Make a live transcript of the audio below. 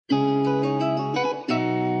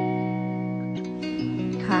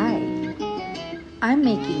I'm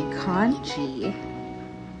making congee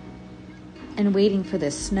and waiting for the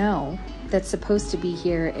snow that's supposed to be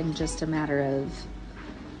here in just a matter of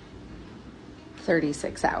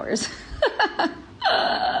 36 hours.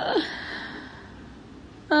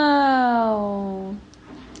 Oh,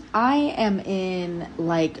 I am in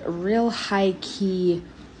like real high key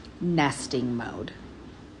nesting mode.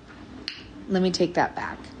 Let me take that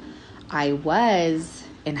back. I was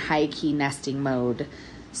in high key nesting mode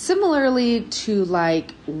similarly to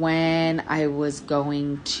like when I was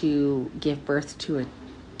going to give birth to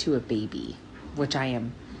a baby, which I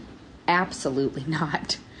am absolutely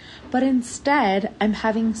not. But instead, I'm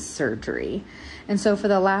having surgery. And so for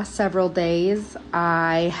the last several days,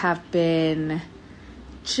 I have been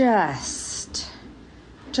just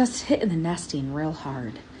hitting the nesting real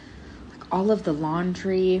hard. Like all of the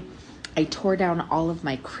laundry, I tore down all of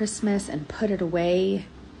my Christmas and put it away.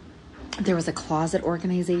 There was a closet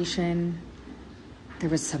organization. There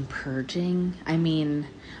was some purging. I mean,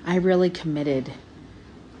 I really committed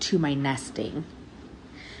to my nesting.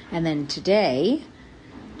 And then today,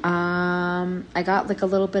 I got like a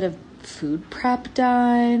little bit of food prep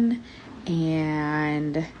done,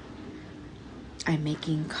 and I'm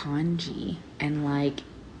making congee and like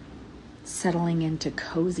settling into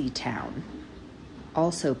cozy town.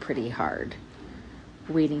 Also pretty hard.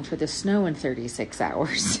 Waiting for the snow in 36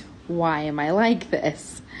 hours. Why am I like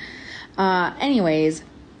this? Anyways,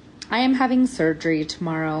 I am having surgery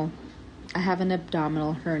tomorrow. I have an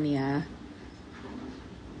abdominal hernia.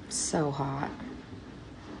 So hot.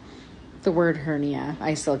 The word hernia,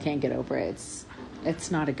 I still can't get over it.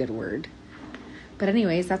 It's not a good word. But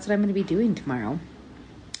anyways, that's what I'm going to be doing tomorrow.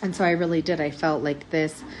 And so I really did. I felt like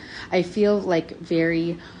this. I feel like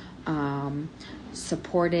very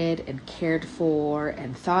supported and cared for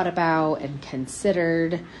and thought about and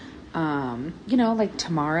considered, like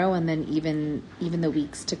tomorrow and then even the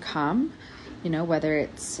weeks to come, whether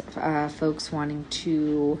it's folks wanting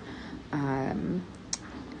to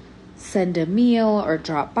send a meal or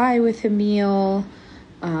drop by with a meal,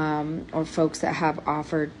 or folks that have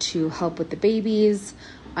offered to help with the babies.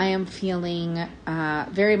 I am feeling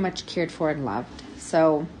very much cared for and loved.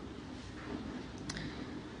 So,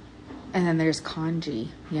 and then there's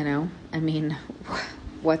congee, I mean,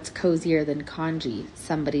 what's cozier than congee?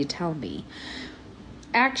 Somebody tell me.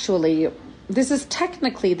 Actually, this is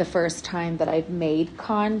technically the first time that I've made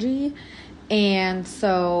congee, and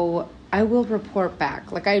so I will report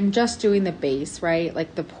back. Like, I'm just doing the base, right?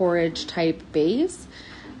 Like the porridge type base.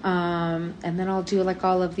 And then I'll do like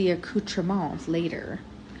all of the accoutrements later.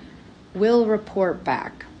 Will report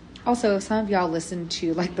back. Also, if some of y'all listened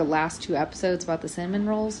to like the last 2 episodes about the cinnamon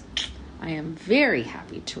rolls, I am very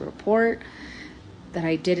happy to report that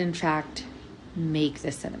I did in fact make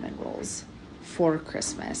the cinnamon rolls for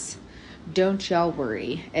Christmas. Don't y'all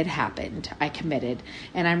worry. It happened. I committed.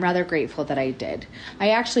 And I'm rather grateful that I did.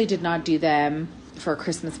 I actually did not do them for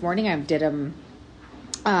Christmas morning. I did them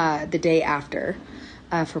the day after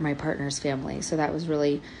for my partner's family. So that was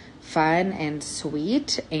really fun and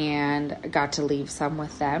sweet, and got to leave some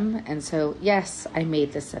with them. And so, yes, I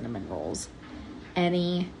made the cinnamon rolls.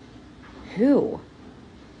 Anywho,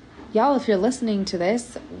 y'all, if you're listening to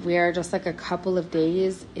this, we are just like a couple of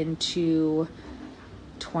days into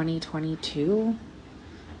 2022,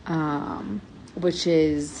 which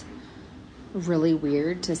is really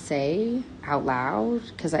weird to say out loud,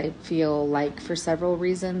 because I feel like for several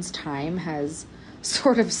reasons time has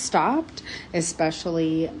sort of stopped,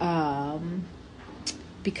 especially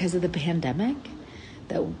because of the pandemic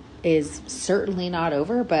that is certainly not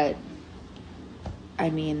over. But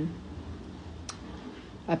I mean,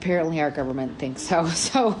 apparently our government thinks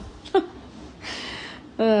so.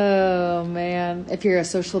 Oh man, if you're a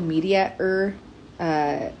social media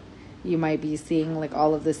you might be seeing like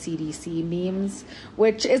all of the CDC memes,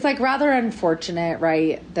 which is like rather unfortunate,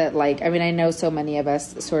 right? That like, I mean, I know so many of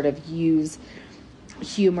us sort of use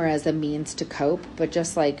humor as a means to cope, but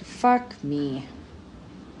just like, fuck me.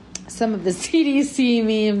 Some of the CDC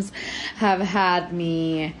memes have had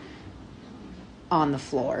me on the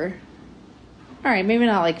floor. All right, maybe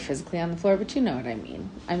not like physically on the floor, but you know what I mean.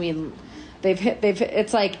 I mean, they've hit,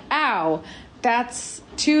 it's like, ow, that's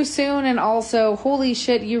too soon. And also, holy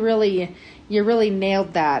shit, you really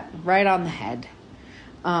nailed that right on the head.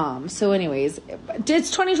 So anyways,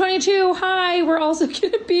 it's 2022. Hi, we're also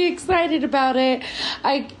going to be excited about it.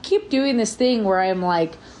 I keep doing this thing where I'm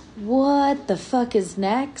like, what the fuck is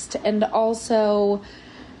next? And also,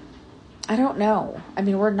 I don't know. I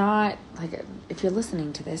mean, we're not, like, if you're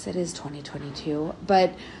listening to this, it is 2022.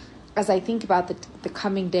 But as I think about the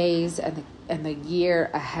coming days and the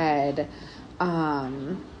year ahead,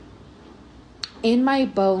 in my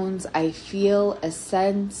bones, I feel a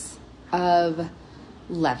sense of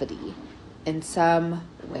levity in some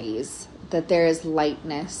ways, that there is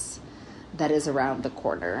lightness that is around the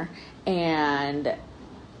corner. And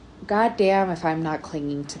goddamn if I'm not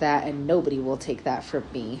clinging to that, and nobody will take that from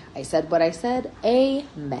me. I said what I said.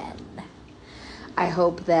 Amen. I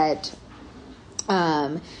hope that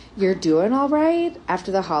you're doing all right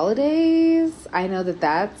after the holidays. I know that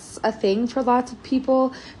that's a thing for lots of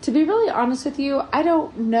people. To be really honest with you, I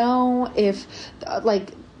don't know if like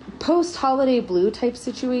post-holiday blue type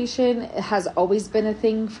situation has always been a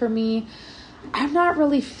thing for me. I'm not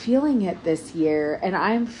really feeling it this year, and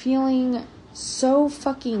I'm feeling so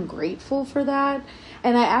fucking grateful for that.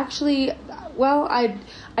 And I actually, well,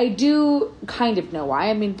 I do kind of know why.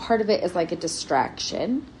 I mean, part of it is like a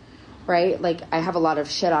distraction, right? Like, I have a lot of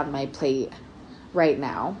shit on my plate right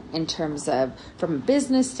now in terms of, from a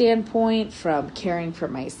business standpoint, from caring for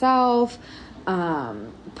myself,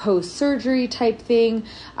 post-surgery type thing.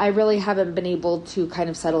 I really haven't been able to kind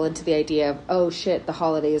of settle into the idea of, oh shit, the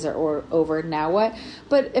holidays are over, now what?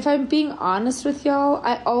 But if I'm being honest with y'all,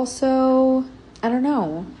 I don't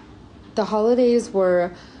know. The holidays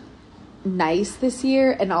were nice this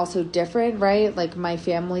year and also different, right? Like, my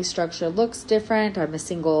family structure looks different. I'm a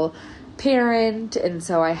single parent, and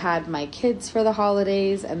so I had my kids for the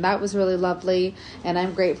holidays, and that was really lovely, and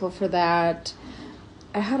I'm grateful for that.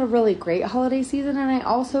 I had a really great holiday season, and I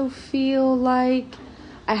also feel like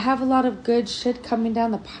I have a lot of good shit coming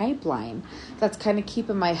down the pipeline that's kind of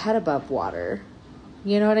keeping my head above water.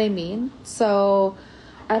 You know what I mean? So,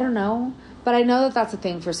 I don't know. But I know that that's a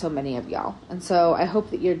thing for so many of y'all. And so I hope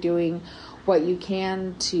that you're doing what you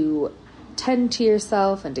can to tend to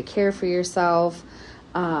yourself and to care for yourself.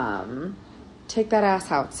 Take that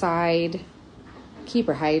ass outside. Keep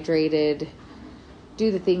her hydrated. Do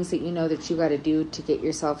the things that you know that you got to do to get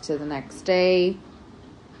yourself to the next day.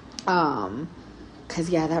 Because,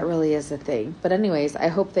 yeah, that really is a thing. But anyways, I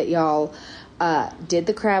hope that y'all did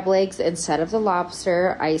the crab legs instead of the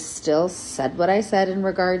lobster. I still said what I said in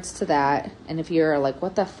regards to that. And if you're like,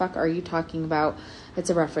 what the fuck are you talking about?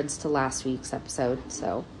 It's a reference to last week's episode.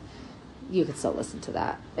 So you can still listen to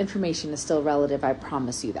that. Information is still relative. I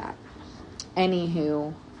promise you that.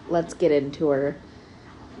 Anywho, let's get into her.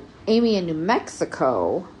 Amy in New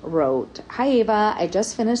Mexico wrote, "Hi Ava, I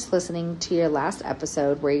just finished listening to your last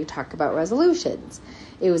episode where you talk about resolutions.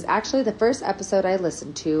 It was actually the first episode I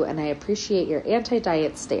listened to, and I appreciate your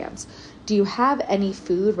anti-diet stance. Do you have any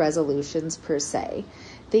food resolutions per se?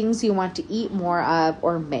 Things you want to eat more of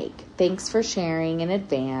or make? Thanks for sharing in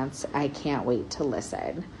advance. I can't wait to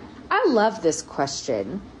listen." I love this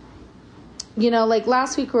question. You know, like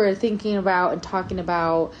last week we were thinking about and talking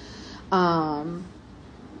about,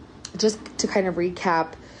 just to kind of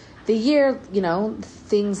recap the year, you know,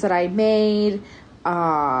 things that I made,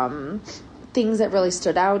 things that really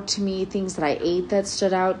stood out to me, things that I ate that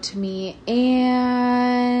stood out to me.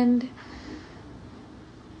 And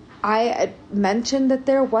I mentioned that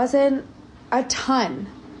there wasn't a ton,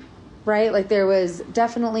 right? Like there was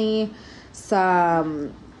definitely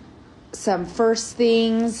some first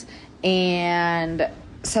things and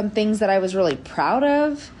some things that I was really proud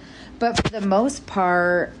of. But for the most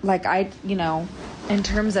part, like in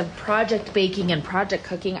terms of project baking and project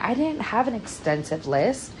cooking, I didn't have an extensive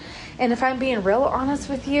list. And if I'm being real honest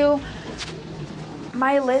with you,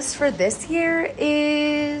 my list for this year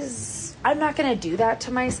is, I'm not going to do that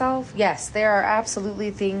to myself. Yes, there are absolutely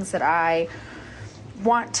things that I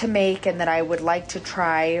want to make and that I would like to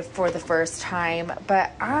try for the first time.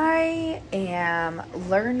 But I am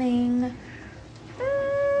learning,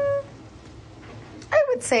 I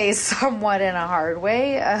would say somewhat in a hard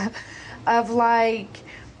way, of like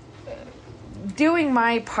doing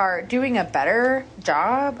my part, doing a better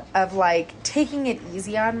job of like taking it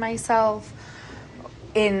easy on myself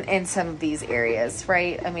in some of these areas,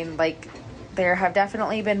 right? I mean, like there have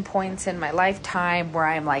definitely been points in my lifetime where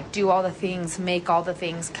I'm like, do all the things, make all the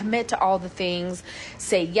things, commit to all the things,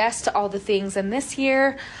 say yes to all the things. And this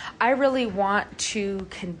year, I really want to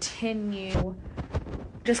continue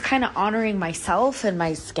just kind of honoring myself and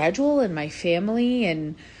my schedule and my family.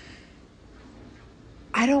 And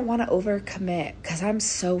I don't want to overcommit because I'm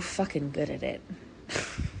so fucking good at it.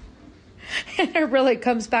 And it really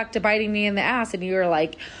comes back to biting me in the ass. And you're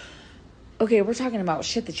like, okay, we're talking about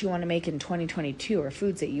shit that you want to make in 2022 or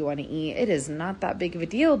foods that you want to eat. It is not that big of a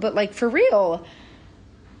deal. But like, for real,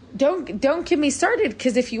 don't get me started,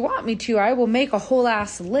 because if you want me to, I will make a whole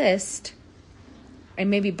ass list and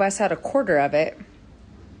maybe bust out a quarter of it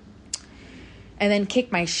and then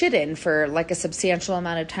kick my shit in for like a substantial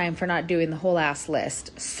amount of time for not doing the whole ass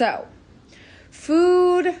list. So,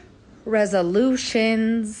 food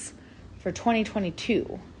resolutions for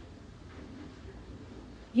 2022.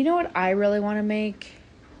 You know what I really want to make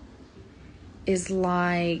is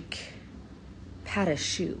like pat a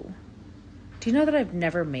shoe. Do you know that I've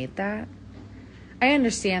never made that? I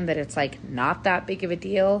understand that it's like not that big of a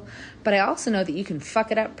deal, but I also know that you can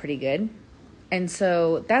fuck it up pretty good. And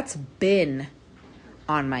so that's been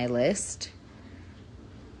on my list.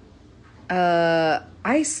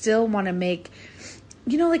 I still want to make,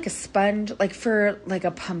 like a sponge, like for like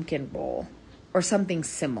a pumpkin bowl or something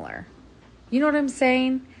similar. You know what I'm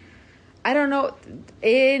saying? I don't know.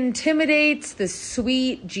 It intimidates the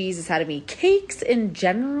sweet Jesus out of me. Cakes in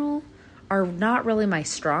general are not really my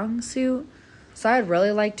strong suit. So I'd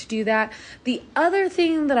really like to do that. The other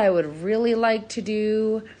thing that I would really like to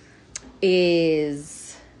do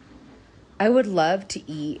is I would love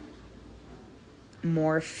to eat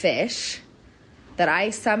more fish that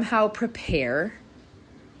I somehow prepare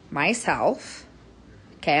myself.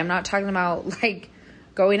 Okay, I'm not talking about like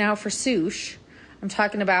going out for sushi. I'm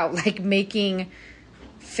talking about like making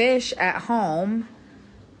fish at home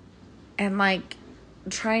and like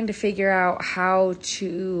trying to figure out how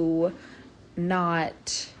to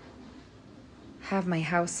not have my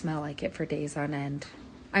house smell like it for days on end.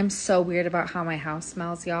 I'm so weird about how my house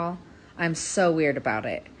smells, y'all. I'm so weird about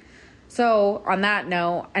it. So on that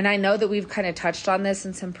note, and I know that we've kind of touched on this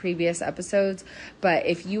in some previous episodes, but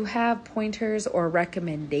if you have pointers or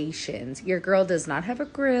recommendations, your girl does not have a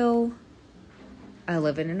grill. I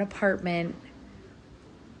live in an apartment.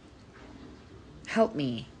 Help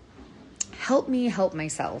me. Help me help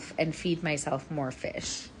myself and feed myself more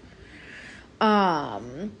fish. I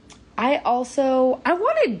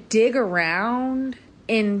want to dig around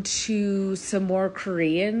into some more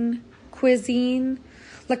Korean cuisine.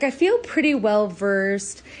 Like I feel pretty well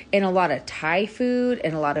versed in a lot of Thai food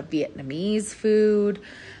and a lot of Vietnamese food.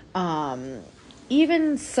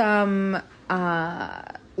 Even some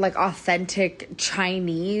like authentic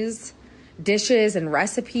Chinese dishes and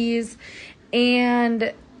recipes.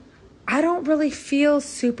 And I don't really feel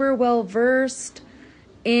super well versed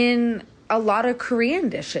in a lot of Korean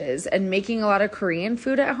dishes and making a lot of Korean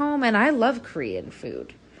food at home. And I love Korean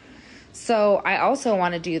food. So I also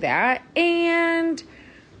want to do that. And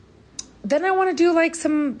then I want to do like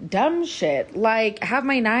some dumb shit, like have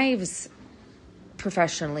my knives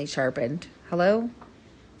professionally sharpened. Hello?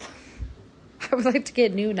 I would like to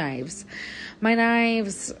get new knives. My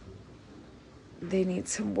knives, they need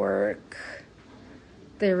some work.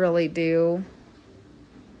 They really do.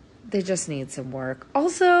 They just need some work.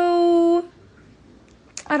 Also,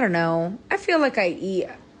 I don't know. I feel like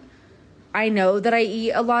I know that I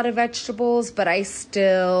eat a lot of vegetables, but I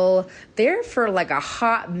still, there for like a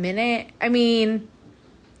hot minute. I mean,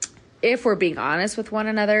 if we're being honest with one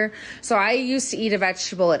another. So I used to eat a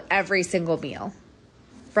vegetable at every single meal.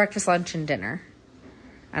 Breakfast, lunch, and dinner.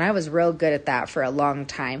 And I was real good at that for a long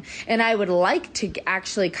time. And I would like to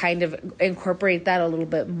actually kind of incorporate that a little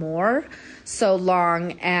bit more, so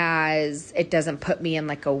long as it doesn't put me in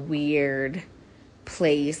like a weird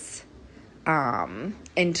place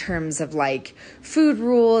in terms of like food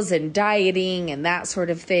rules and dieting and that sort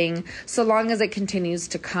of thing, so long as it continues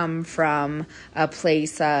to come from a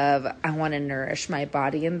place of I want to nourish my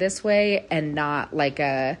body in this way and not like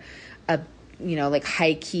a like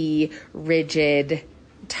high key rigid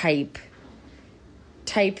type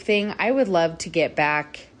thing. I would love to get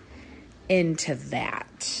back into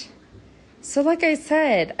that. So like I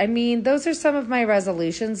said, I mean, those are some of my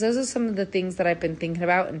resolutions. Those are some of the things that I've been thinking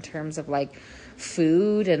about in terms of like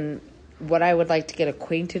food and what I would like to get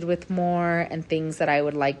acquainted with more and things that I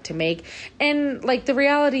would like to make. And like the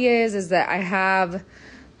reality is that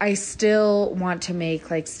I still want to make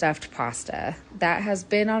like stuffed pasta. That has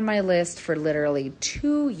been on my list for literally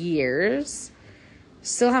 2 years.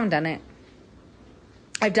 Still haven't done it.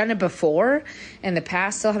 I've done it before in the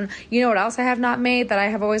past. Still haven't. You know what else I have not made that I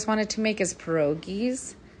have always wanted to make is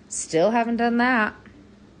pierogies. Still haven't done that.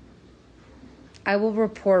 I will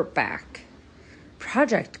report back.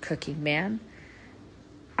 Project cooking, man.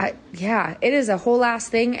 It is a whole ass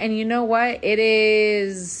thing. And you know what? It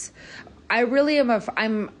is. I really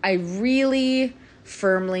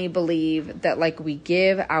firmly believe that like we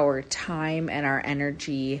give our time and our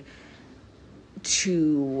energy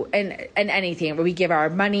to and anything, where we give our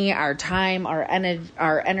money, our time, our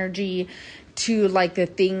energy to like the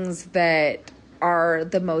things that are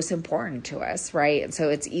the most important to us, right? And so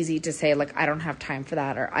it's easy to say like I don't have time for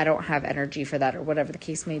that, or I don't have energy for that, or whatever the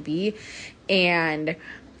case may be. And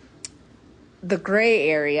the gray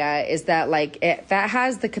area is that like that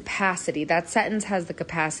has the capacity, that sentence has the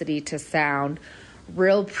capacity to sound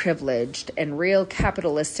real privileged and real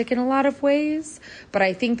capitalistic in a lot of ways. But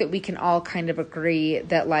I think that we can all kind of agree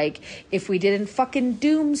that, like, if we didn't fucking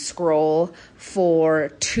doom scroll for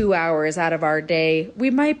 2 hours out of our day, we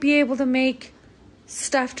might be able to make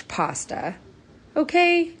stuffed pasta.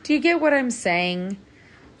 Okay? Do you get what I'm saying?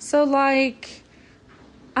 So, like,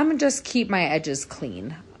 I'm gonna just keep my edges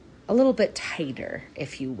clean. A little bit tighter,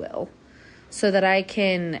 if you will. So that I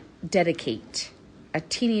can dedicate a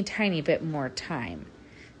teeny tiny bit more time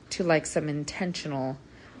to, like, some intentional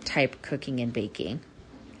type cooking and baking.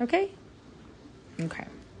 Okay? Okay.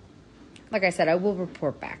 Like I said, I will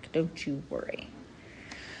report back. Don't you worry.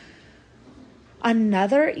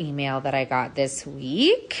 Another email that I got this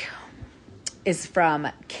week is from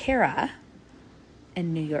Kara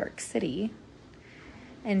in New York City.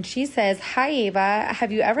 And she says, "Hi, Ava.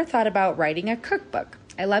 Have you ever thought about writing a cookbook?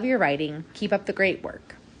 I love your writing. Keep up the great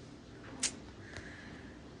work."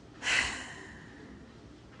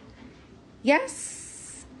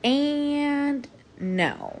 Yes and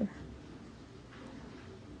no.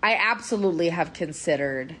 I absolutely have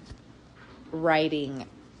considered writing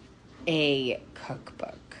a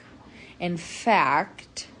cookbook. In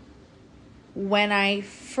fact, when I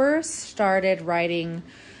first started writing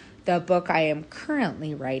the book I am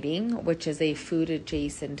currently writing, which is a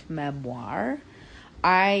food-adjacent memoir,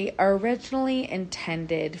 I originally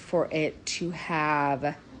intended for it to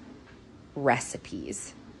have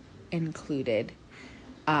recipes included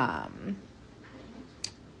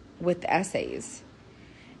with essays.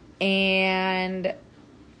 And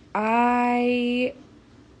I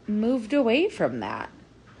moved away from that,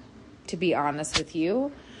 to be honest with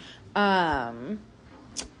you.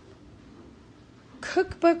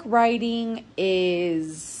 Cookbook writing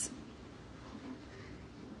it's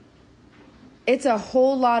a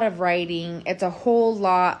whole lot of writing. It's a whole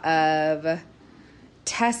lot of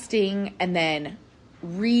testing and then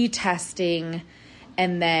retesting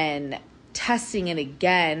and then testing it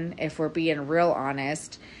again, if we're being real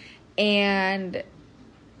honest. And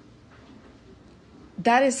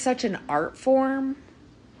that is such an art form.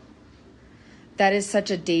 That is such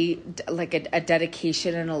a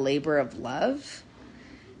dedication and a labor of love.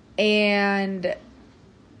 And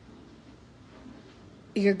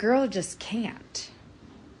your girl just can't.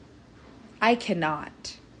 I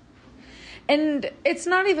cannot. And it's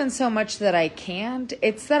not even so much that I can't,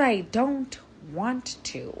 it's that I don't want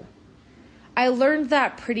to. I learned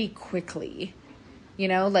that pretty quickly. You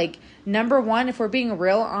know, like, number one, if we're being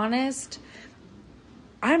real honest,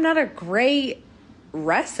 I'm not a great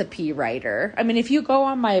recipe writer. I mean, if you go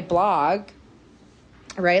on my blog,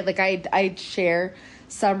 right, like I share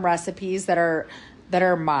some recipes that are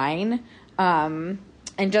mine.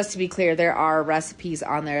 And just to be clear, there are recipes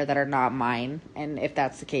on there that are not mine. And if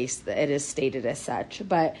that's the case, it is stated as such.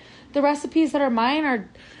 But the recipes that are mine are,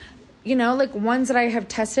 you know, like ones that I have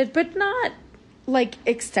tested, but not like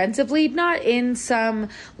extensively, not in some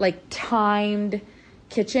like timed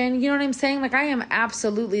kitchen. You know what I'm saying? Like, I am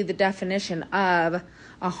absolutely the definition of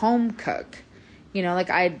a home cook. You know,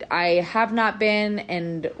 like I have not been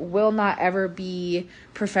and will not ever be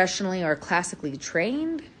professionally or classically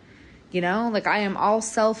trained. You know, like, I am all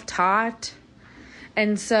self-taught.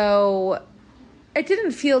 And so it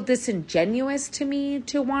didn't feel disingenuous to me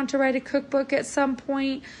to want to write a cookbook at some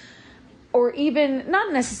point, or even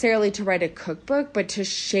not necessarily to write a cookbook, but to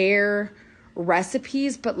share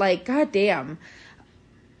recipes. But like, goddamn,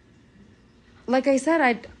 like I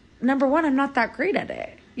said, number one, I'm not that great at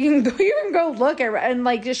it. You can go look at, and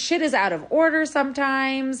like, just shit is out of order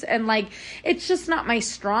sometimes. And like, it's just not my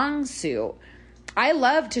strong suit. I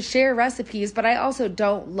love to share recipes, but I also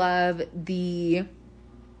don't love the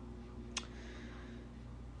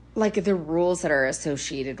rules that are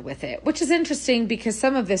associated with it, which is interesting because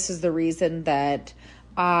some of this is the reason that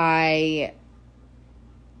I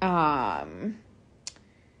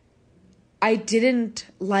didn't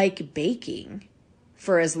like baking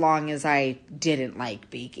for as long as I didn't like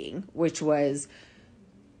baking, which was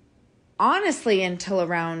honestly until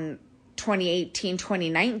around 2018,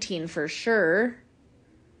 2019 for sure.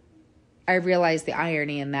 I realized the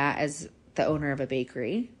irony in that as the owner of a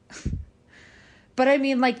bakery. But I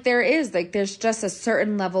mean, like, there's just a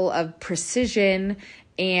certain level of precision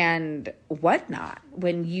and whatnot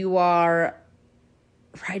when you are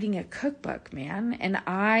writing a cookbook, man. And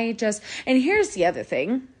here's the other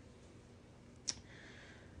thing.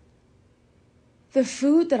 The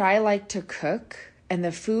food that I like to cook and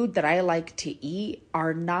the food that I like to eat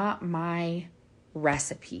are not my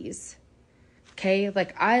recipes. Okay?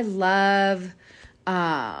 Like, I love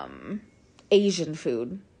Asian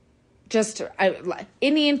food.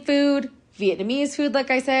 Indian food, Vietnamese food,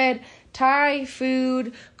 like I said, Thai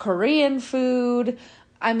food, Korean food.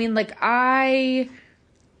 I mean, like,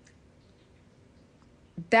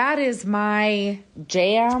 that is my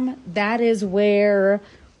jam. That is where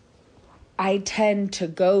I tend to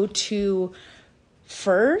go to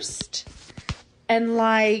first. And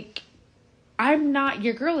like,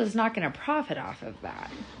 your girl is not going to profit off of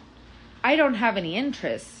that. I don't have any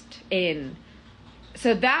interest in,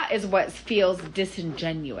 so that is what feels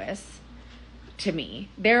disingenuous to me.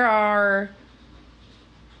 There are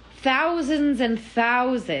thousands and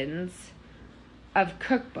thousands of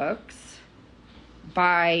cookbooks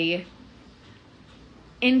by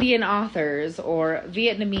Indian authors or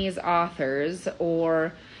Vietnamese authors,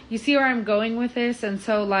 or you see where I'm going with this? And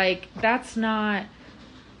so like, that's not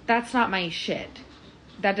my shit.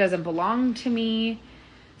 That doesn't belong to me.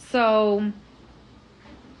 So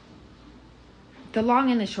the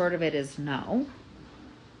long and the short of it is no.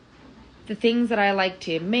 The things that I like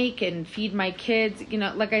to make and feed my kids, you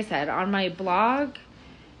know, like I said, on my blog,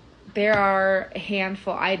 there are a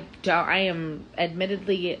handful. I am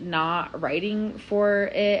admittedly not writing for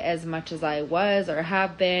it as much as I was or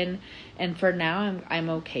have been. And for now, I'm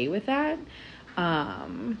okay with that.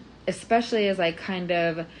 Especially as I kind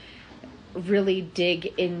of really dig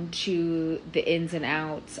into the ins and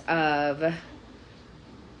outs of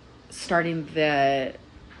starting the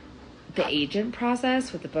agent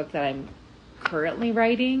process with the book that I'm currently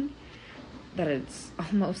writing, that it's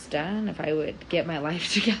almost done if I would get my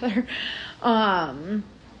life together.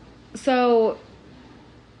 So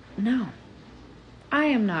no, I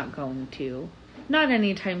am not going to, not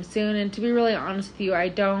anytime soon. And to be really honest with you, I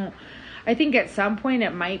think at some point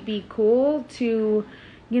it might be cool to,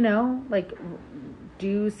 you know, like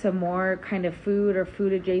do some more kind of food or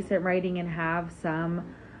food adjacent writing and have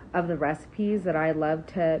some of the recipes that I love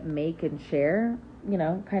to make and share, you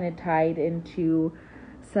know, kind of tied into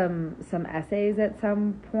some essays at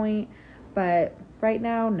some point. But right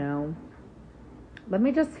now, no. Let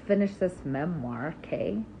me just finish this memoir,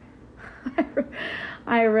 okay?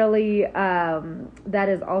 I really, that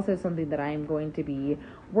is also something that I am going to be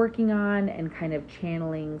working on and kind of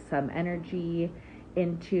channeling some energy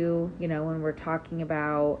into, you know, when we're talking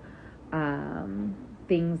about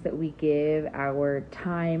things that we give our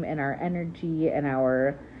time and our energy and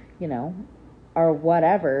our, you know, our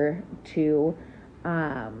whatever to.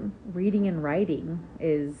 Reading and writing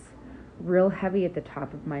is real heavy at the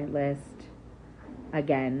top of my list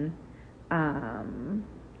again.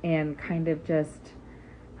 And kind of just,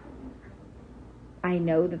 I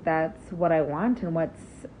know that that's what I want, and what's,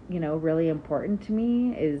 you know, really important to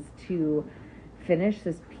me is to finish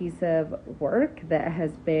this piece of work that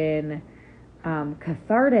has been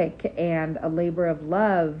cathartic and a labor of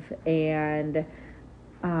love and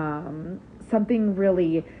something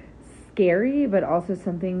really scary, but also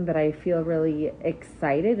something that I feel really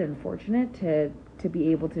excited and fortunate to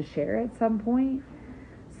be able to share at some point.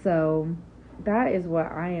 So that is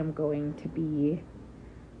what I am going to be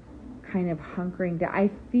kind of hunkering down.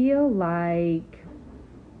 I feel like,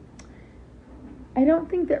 I don't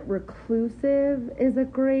think that reclusive is a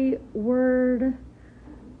great word,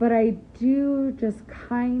 but I do just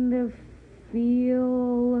kind of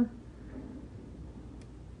feel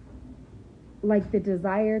like the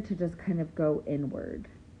desire to just kind of go inward,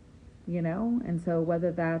 you know? And so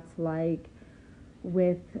whether that's like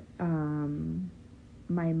with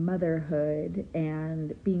my motherhood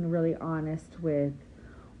and being really honest with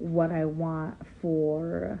what I want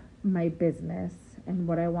for my business and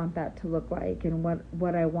what I want that to look like, and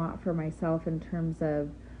what I want for myself in terms of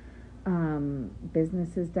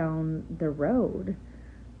businesses down the road.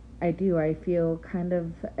 I feel kind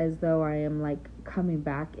of as though I am like coming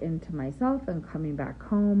back into myself and coming back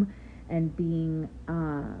home and being,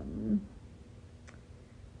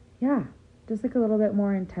 just like a little bit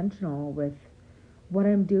more intentional with what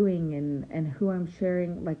I'm doing and who I'm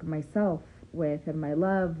sharing like myself with and my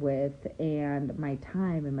love with and my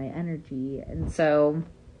time and my energy. And so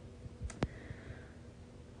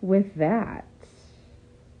with that,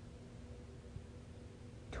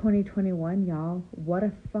 2021, y'all, what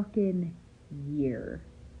a fucking year,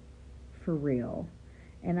 for real.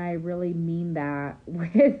 And I really mean that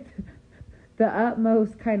with the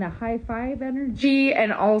utmost kind of high five energy,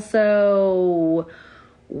 and also,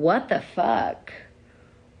 what the fuck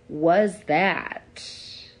was that?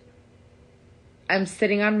 I'm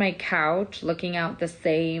sitting on my couch looking out the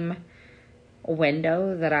same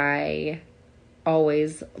window that I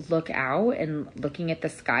always look out, and looking at the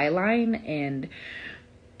skyline and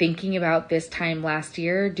thinking about this time last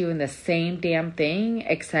year doing the same damn thing,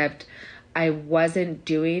 except I wasn't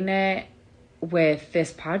doing it with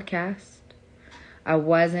this podcast. I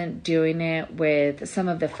wasn't doing it with some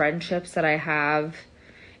of the friendships that I have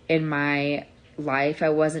in my life. I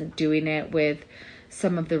wasn't doing it with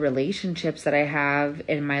some of the relationships that I have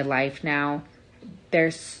in my life now.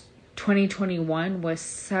 2021 was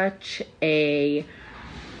such a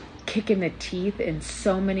kick in the teeth in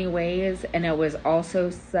so many ways, and it was also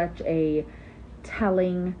such a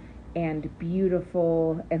telling and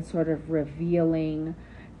beautiful and sort of revealing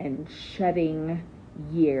and shedding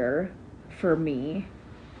year for me.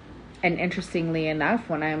 And interestingly enough,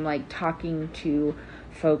 when I'm like talking to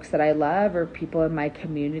folks that I love or people in my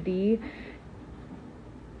community,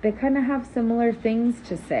 they kind of have similar things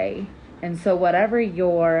to say. And so whatever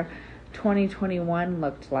your 2021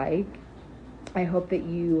 looked like, I hope that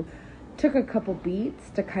you took a couple beats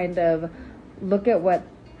to kind of look at what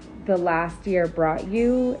the last year brought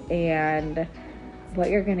you and what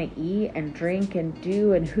you're going to eat and drink and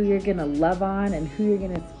do and who you're going to love on and who you're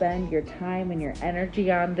going to spend your time and your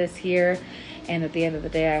energy on this year. And at the end of the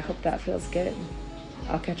day, I hope that feels good.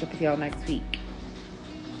 I'll catch up with y'all next week.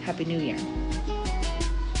 Happy New Year.